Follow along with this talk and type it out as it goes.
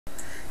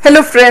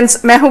Hello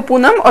friends, मैं हूं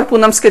पूनम और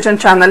पूनम्स किचन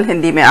चैनल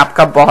हिंदी में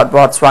आपका बहुत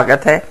बहुत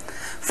स्वागत है।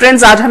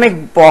 फ्रेंड्स, आज हम एक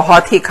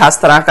बहुत ही खास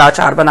तरह का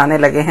अचार बनाने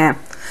लगे हैं।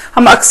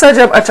 हम अक्सर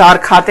जब अचार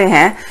खाते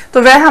हैं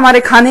तो वह हमारे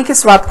खाने के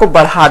स्वाद को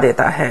बढ़ा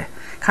देता है,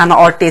 खाना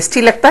और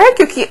टेस्टी लगता है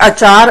क्योंकि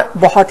अचार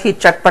बहुत ही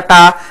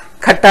चटपटा,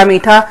 खट्टा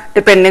मीठा,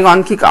 डिपेंडिंग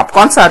ऑन कि आप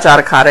कौन सा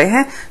अचार खा रहे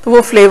हैं तो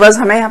वो फ्लेवर्स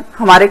हमें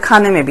हमारे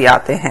खाने में भी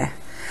आते हैं।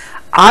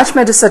 आज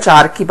मैं जिस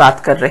अचार की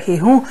बात कर रही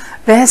हूं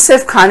वह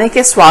सिर्फ खाने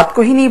के स्वाद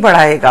को ही नहीं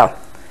बढ़ाएगा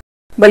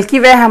बल्कि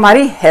वह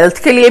हमारी हेल्थ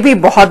के लिए भी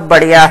बहुत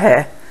बढ़िया है।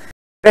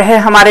 वह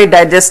हमारे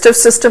डाइजेस्टिव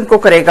सिस्टम को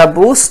करेगा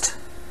बूस्ट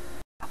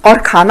और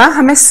खाना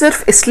हमें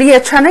सिर्फ इसलिए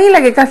अच्छा नहीं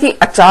लगेगा कि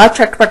अचार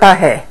चटपटा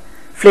है,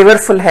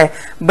 फ्लेवरफुल है,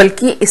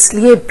 बल्कि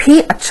इसलिए भी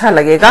अच्छा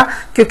लगेगा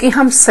क्योंकि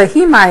हम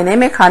सही मायने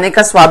में खाने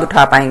का स्वाद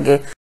उठा पाएंगे,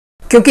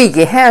 क्योंकि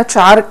यह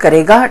अचार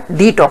करेगा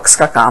डिटॉक्स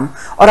का काम।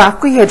 और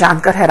आपको यह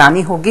जानकर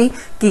हैरानी होगी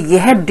कि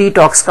यह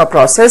डिटॉक्स का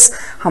प्रोसेस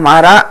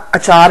हमारा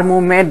अचार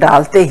मुंह में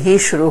डालते ही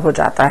शुरू हो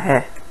जाता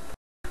है।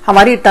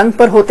 हमारी टंग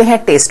पर होते हैं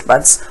टेस्ट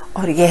बड्स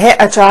और यह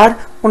अचार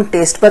उन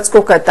टेस्ट बड्स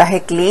को करता है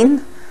क्लीन,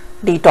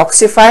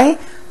 डिटॉक्सिफाई,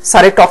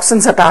 सारे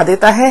टॉक्सिन्स हटा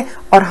देता है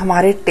और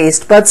हमारे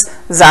टेस्ट बड्स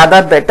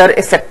ज्यादा बेटर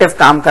इफेक्टिव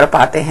काम कर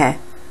पाते हैं,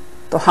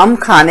 तो हम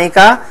खाने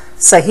का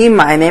सही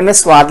मायने में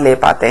स्वाद ले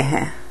पाते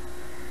हैं।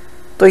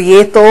 तो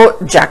ये तो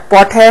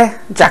जैकपॉट है,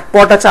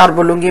 जैकपॉट अचार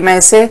बोलूंगी मैं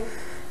इसे।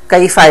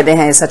 कई फायदे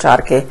हैं इस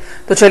अचार के,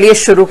 तो चलिए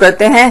शुरू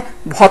करते हैं।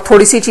 बहुत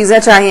थोड़ी सी चीजें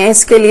चाहिए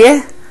इसके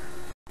लिए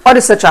और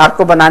इस अचार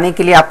को बनाने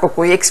के लिए आपको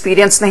कोई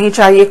एक्सपीरियंस नहीं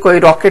चाहिए, कोई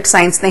रॉकेट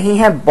साइंस नहीं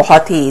है,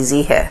 बहुत ही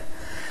इजी है।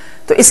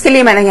 तो इसके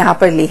लिए मैंने यहाँ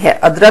पर ली है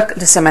अदरक,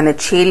 जिसे मैंने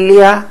छील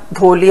लिया,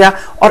 धो लिया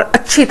और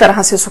अच्छी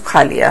तरह से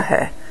सुखा लिया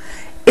है।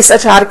 इस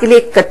अचार के लिए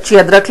एक कच्ची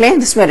अदरक लें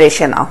जिसमें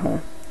रेशे ना हो।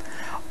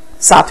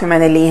 साथ में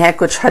मैंने ली है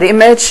कुछ हरी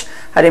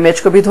मिर्च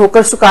को भी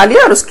धोकर सुखा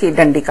लिया और उसकी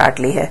डंडी काट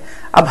ली है।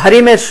 अब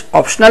हरी मिर्च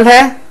ऑप्शनल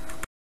है,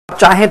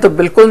 चाहे तो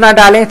बिल्कुल ना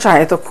डालें,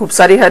 चाहे तो खूब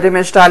सारी हरी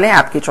मिर्च डालें,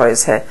 आपकी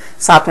चॉइस है।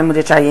 साथ में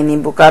मुझे चाहिए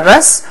नींबू का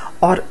रस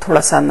और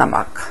थोड़ा सा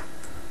नमक।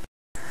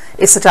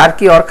 इस अचार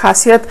की और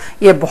खासियत,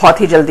 ये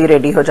बहुत ही जल्दी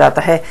रेडी हो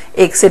जाता है।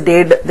 1 से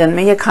 1.5 दिन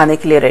में ये खाने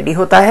के लिए रेडी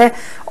होता है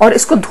और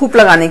इसको धूप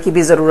लगाने की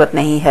भी जरूरत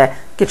नहीं है,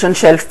 किचन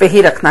शेल्फ पे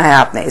ही रखना है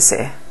आपने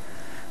इसे।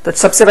 तो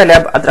सबसे पहले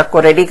अब अदरक को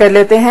रेडी कर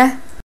लेते हैं।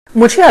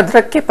 मुझे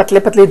अदरक के पतले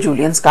पतले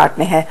जूलियंस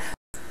काटने हैं।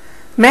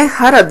 मैं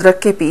हर अदरक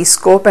के पीस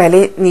को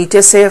पहले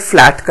नीचे से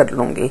फ्लैट कर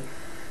लूंगी।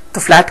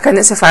 तो फ्लैट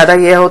करने से फायदा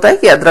यह होता है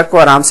कि अदरक को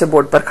आराम से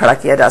बोर्ड पर खड़ा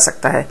किया जा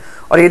सकता है।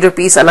 और ये जो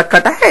पीस अलग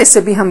कटा है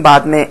इसे भी हम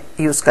बाद में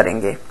यूज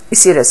करेंगे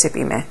इसी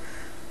रेसिपी में।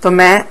 तो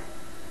मैं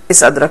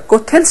इस अदरक को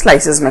थिन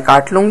स्लाइसेस में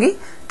काट लूंगी।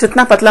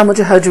 जितना पतला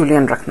मुझे हर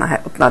जूलियन रखना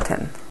है उतना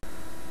थिन।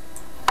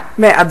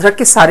 मैं अदरक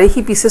के सारे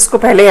ही पीसेस को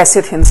पहले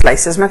ऐसे थिन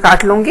स्लाइसेस में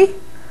काट लूंगी।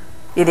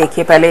 ये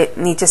देखिए, पहले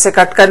नीचे से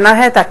कट करना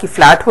है ताकि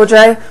फ्लैट हो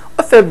जाए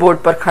और फिर बोर्ड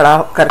पर खड़ा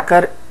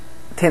कर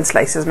थिन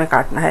स्लाइसेस में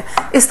काटना है।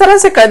 इस तरह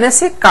से करने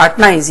से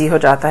काटना इजी हो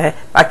जाता है।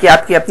 बाकी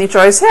आपकी अपनी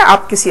चॉइस है,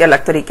 आप किसी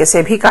अलग तरीके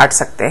से भी काट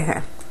सकते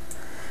हैं।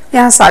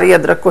 यहाँ सारी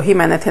अदरक को ही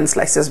मैंने थिन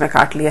स्लाइसेस में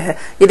काट लिया है।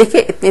 ये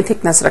देखिए, इतनी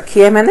थिकनेस रखी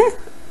है मैंने,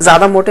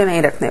 ज्यादा मोटे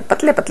नहीं रखने,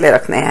 पतले पतले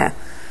रखने हैं।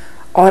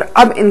 और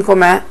अब इनको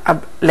मैं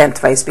अब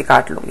लेंथ वाइज भी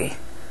काट लूंगी।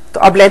 तो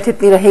अब लेंथ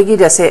इतनी रहेगी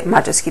जैसे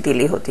माचिस की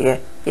तीली होती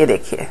है। ये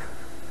देखिए,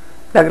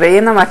 लग रही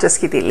है ना माचिस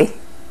की तीली।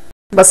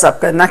 बस अब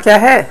करना क्या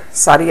है,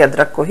 सारी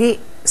अदरक को ही,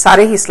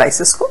 सारे ही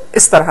स्लाइसेस को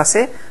इस तरह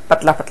से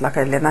पतला पतला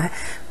कर लेना है।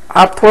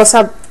 आप थोड़ा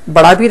सा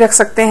बड़ा भी रख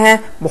सकते हैं।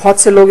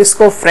 बहुत से लोग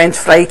इसको फ्रेंच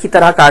फ्राई की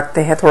तरह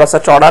काटते हैं, थोड़ा सा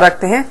चौड़ा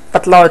रखते हैं,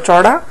 पतला और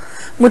चौड़ा।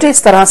 मुझे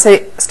इस तरह से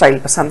स्टाइल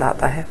पसंद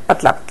आता है,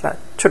 पतला पतला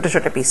छोटे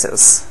छोटे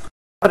पीसेस।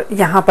 और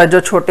यहाँ पर जो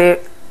छोटे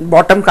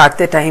बॉटम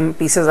काटते टाइम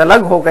पीसेस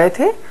अलग हो गए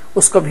थे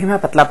उसको भी मैं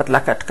पतला पतला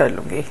कट कर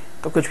लूंगी,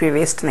 तो कुछ भी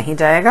वेस्ट नहीं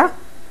जाएगा।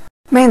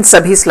 मैं इन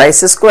सभी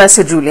स्लाइसेस को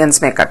ऐसे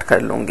जूलियंस में कट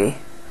कर लूंगी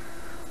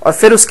और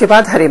फिर उसके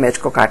बाद हरी मिर्च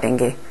को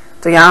काटेंगे।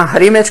 तो यहाँ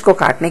हरी मिर्च को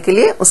काटने के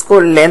लिए उसको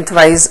लेंथ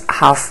वाइज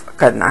हाफ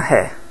करना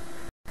है,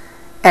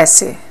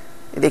 ऐसे।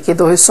 देखिए,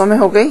 2 हिस्सों में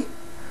हो गई,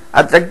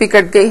 अदरक भी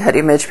कट गई,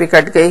 हरी मिर्च भी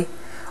कट गई।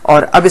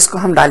 और अब इसको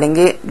हम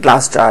डालेंगे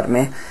ग्लास जार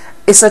में।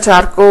 इस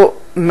अचार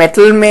को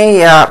मेटल में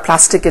या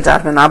प्लास्टिक के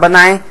जार में ना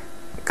बनाएं,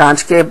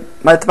 कांच के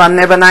बर्तन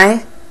में बनाएं।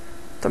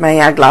 तो मैं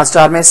यहाँ ग्लास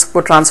जार में इसको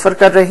ट्रांसफर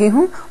कर रही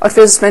हूँ और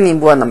फिर इसमें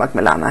नींबू और नमक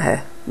मिलाना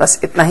है, बस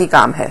इतना ही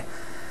काम है।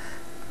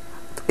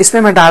 तो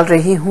इसमें मैं डाल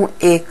रही हूँ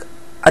एक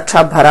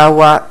अच्छा भरा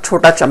हुआ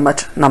छोटा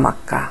चम्मच नमक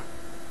का।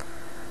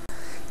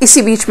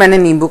 इसी बीच मैंने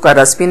नींबू का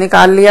रस भी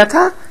निकाल लिया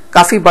था।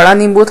 काफी बड़ा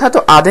नींबू था तो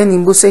आधे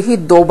नींबू से ही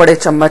 2 बड़े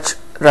चम्मच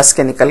रस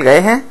के निकल गए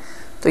हैं।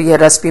 तो यह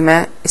रस भी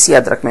मैं इसी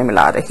अदरक में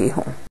मिला रही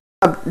हूँ।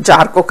 अब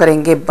जार को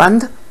करेंगे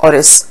बंद और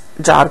इस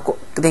जार को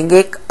देंगे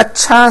एक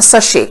अच्छा सा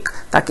शेक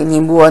ताकि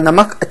नींबू और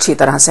नमक अच्छी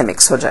तरह से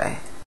मिक्स हो जाए।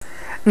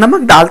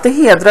 नमक डालते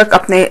ही अदरक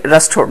अपने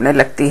रस छोड़ने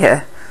लगती है।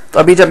 तो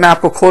अभी जब मैं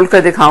आपको खोल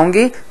कर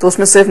दिखाऊंगी तो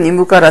उसमें सिर्फ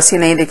नींबू का रस ही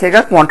नहीं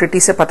दिखेगा, क्वांटिटी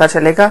से पता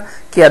चलेगा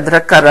कि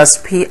अदरक का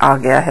रस भी आ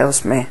गया है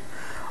उसमें।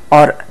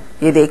 और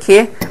ये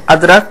देखिए,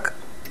 अदरक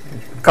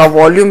का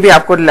वॉल्यूम भी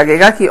आपको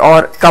लगेगा कि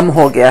और कम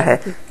हो गया है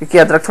क्योंकि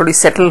अदरक थोड़ी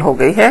सेटल हो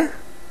गई है।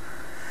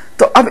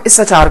 तो अब इस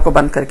अचार को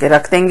बंद करके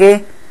रख देंगे।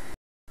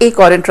 एक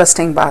और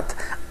इंटरेस्टिंग बात,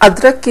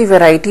 अदरक की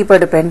वैरायटी पर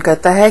डिपेंड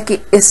करता है कि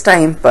इस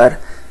टाइम पर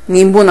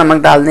नींबू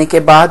नमक डालने के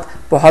बाद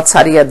बहुत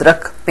सारी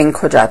अदरक पिंक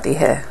हो जाती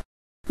है,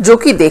 जो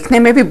कि देखने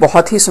में भी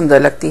बहुत ही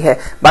सुंदर लगती है।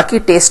 बाकी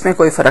टेस्ट में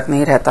कोई फर्क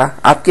नहीं रहता,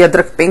 आपकी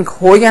अदरक पिंक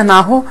हो या ना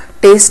हो,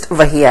 टेस्ट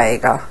वही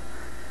आएगा।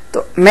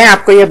 तो मैं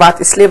आपको ये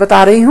बात इसलिए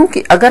बता रही हूं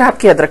कि अगर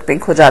आपकी अदरक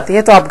पिंक हो जाती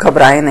है तो आप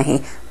घबराएं नहीं,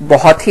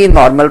 बहुत ही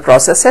नॉर्मल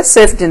प्रोसेस है,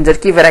 सिर्फ जिंजर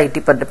की वैरायटी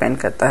पर डिपेंड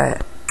करता है।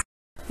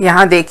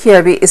 यहाँ देखिए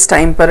अभी इस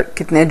टाइम पर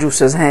कितने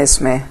जूसेस हैं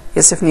इसमें।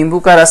 ये सिर्फ नींबू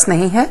का रस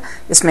नहीं है,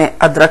 इसमें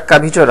अदरक का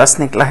भी जो रस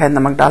निकला है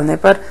नमक डालने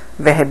पर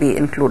वह भी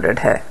इंक्लूडेड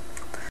है।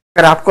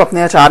 अगर आपको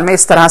अपने अचार में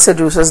इस तरह से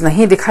जूसेस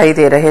नहीं दिखाई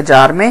दे रहे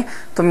जार में,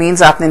 तो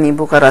मीन्स आपने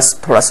नींबू का रस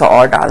थोड़ा सा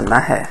और डालना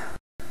है।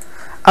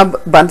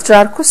 अब बंद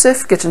जार को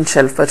सिर्फ किचन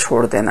शेल्फ पर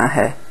छोड़ देना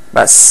है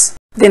बस।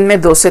 दिन में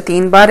 2 से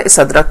 3 बार इस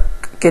अदरक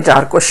के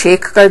जार को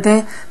शेक कर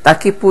दें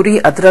ताकि पूरी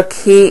अदरक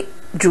ही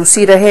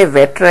जूसी रहे,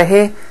 वेट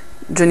रहे।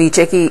 जो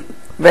नीचे की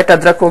वेट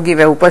अदरक होगी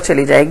वह ऊपर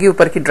चली जाएगी,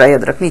 ऊपर की ड्राई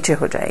अदरक नीचे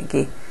हो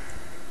जाएगी।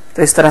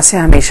 तो इस तरह से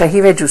हमेशा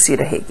ही वह जूसी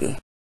रहेगी।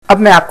 अब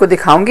मैं आपको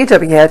दिखाऊंगी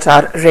जब यह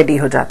अचार रेडी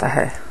हो जाता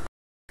है।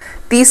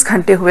 30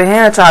 घंटे हुए हैं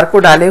अचार को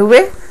डाले हुए,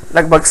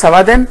 लगभग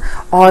 1.25 दिन,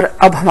 और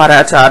अब हमारा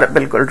अचार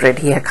बिल्कुल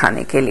रेडी है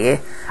खाने के लिए।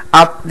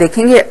 आप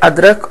देखेंगे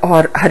अदरक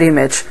और हरी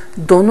मिर्च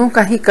दोनों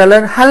का ही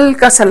कलर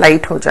हल्का सा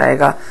लाइट हो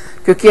जाएगा,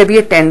 क्योंकि अब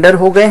ये टेंडर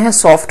हो गए हैं,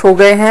 सॉफ्ट हो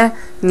गए हैं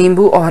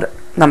नींबू और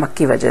नमक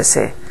की वजह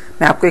से।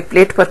 मैं आपको एक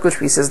प्लेट पर कुछ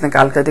पीसेस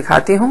निकाल कर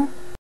दिखाती हूँ।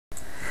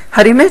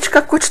 हरी मिर्च का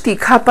कुछ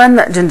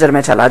तीखापन जिंजर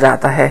में चला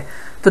जाता है,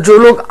 तो जो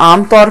लोग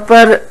आमतौर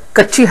पर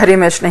कच्ची हरी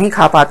मिर्च नहीं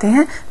खा पाते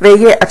हैं वे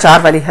ये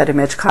अचार वाली हरी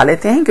मिर्च खा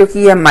लेते हैं, क्योंकि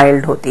ये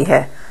माइल्ड होती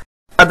है।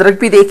 अदरक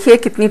भी देखिए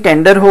कितनी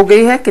टेंडर हो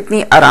गई है,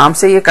 कितनी आराम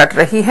से ये कट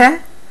रही है।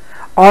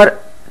 और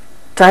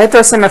चाहे तो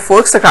ऐसे मैं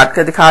फोर्क से काट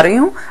कर दिखा रही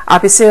हूँ,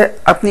 आप इसे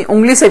अपनी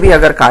उंगली से भी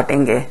अगर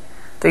काटेंगे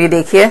तो ये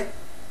देखिए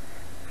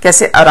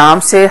कैसे आराम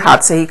से हाथ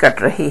से ही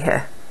कट रही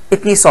है,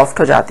 इतनी सॉफ्ट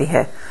हो जाती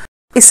है।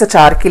 इस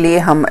अचार के लिए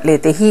हम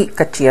लेते ही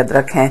कच्ची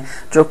अदरक हैं,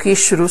 जो कि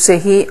शुरू से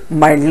ही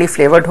माइल्डली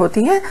फ्लेवर्ड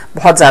होती है,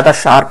 बहुत ज्यादा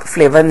शार्प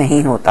फ्लेवर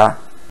नहीं होता।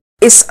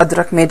 इस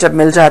अदरक में जब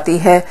मिल जाती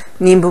है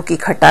नींबू की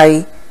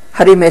खटाई,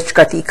 हरी मिर्च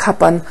का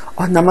तीखापन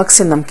और नमक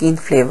से नमकीन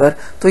फ्लेवर,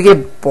 तो ये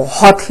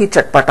बहुत ही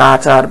चटपटा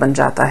अचार बन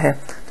जाता है,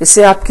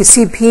 जिसे आप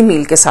किसी भी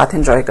मील के साथ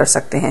एंजॉय कर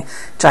सकते हैं।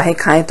 चाहे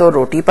खाएं तो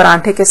रोटी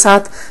परांठे के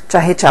साथ,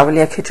 चाहे चावल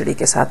या खिचड़ी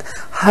के साथ,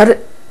 हर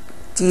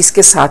चीज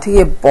के साथ ही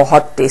ये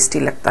बहुत टेस्टी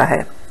लगता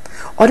है।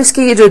 और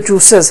इसके ये जो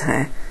जूसेस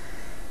हैं,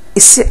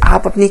 इससे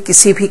आप अपनी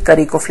किसी भी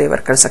करी को फ्लेवर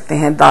कर सकते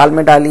हैं। दाल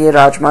में डालिए,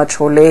 राजमा,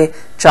 छोले,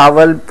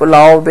 चावल,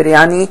 पुलाव,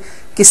 बिरयानी,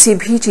 किसी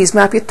भी चीज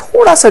में आप ये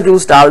थोड़ा सा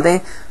जूस डाल दें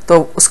तो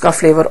उसका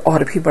फ्लेवर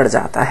और भी बढ़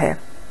जाता है।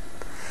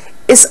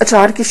 इस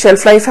अचार की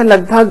शेल्फ लाइफ है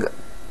लगभग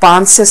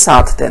 5 से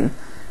 7 दिन,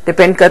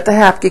 डिपेंड करता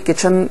है आपकी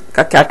किचन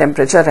का क्या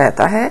टेम्परेचर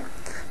रहता है।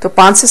 तो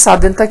 5 से 7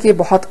 दिन तक ये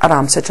बहुत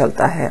आराम से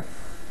चलता है।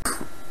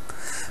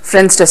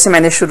 फ्रेंड्स, जैसे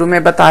मैंने शुरू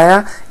में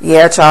बताया, ये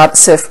अचार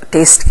सिर्फ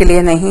टेस्ट के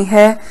लिए नहीं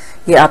है,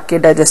 ये आपके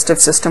डाइजेस्टिव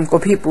सिस्टम को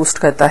भी बूस्ट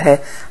करता है।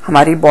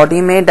 हमारी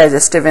बॉडी में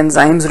डाइजेस्टिव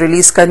एंजाइम्स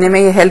रिलीज करने में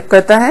ये हेल्प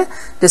करता है,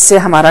 जिससे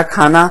हमारा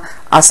खाना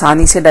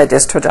आसानी से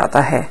डाइजेस्ट हो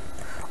जाता है।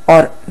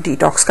 और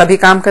डिटॉक्स का भी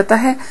काम करता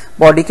है,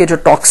 बॉडी के जो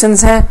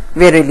टॉक्सिन्स हैं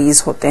वे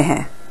रिलीज होते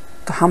हैं,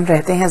 तो हम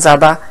रहते हैं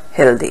ज्यादा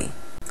हेल्दी।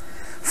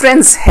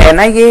 फ्रेंड्स, है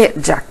ना ये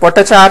जैकपॉट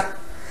अचार?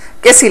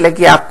 कैसी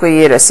लगी आपको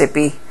ये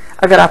रेसिपी?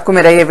 अगर आपको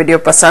मेरा ये वीडियो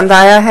पसंद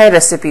आया है,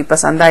 रेसिपी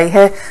पसंद आई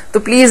है, तो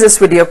प्लीज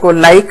इस वीडियो को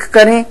लाइक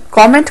करें,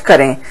 कमेंट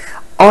करें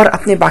और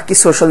अपने बाकी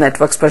सोशल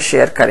नेटवर्क्स पर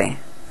शेयर करें।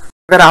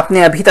 अगर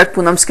आपने अभी तक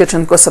पूनम्स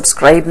किचन को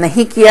सब्सक्राइब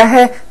नहीं किया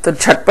है तो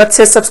झटपट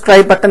से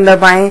सब्सक्राइब बटन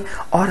दबाएं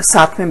और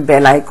साथ में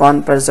बेल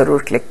आइकॉन पर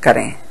जरूर क्लिक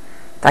करें,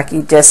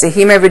 ताकि जैसे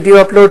ही मैं वीडियो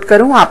अपलोड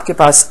करूं आपके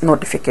पास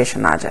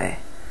नोटिफिकेशन आ जाए।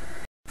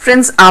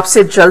 फ्रेंड्स,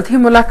 आपसे जल्द ही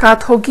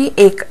मुलाकात होगी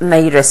एक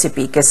नई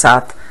रेसिपी के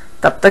साथ।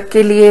 तब तक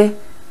के लिए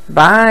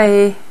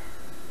बाय।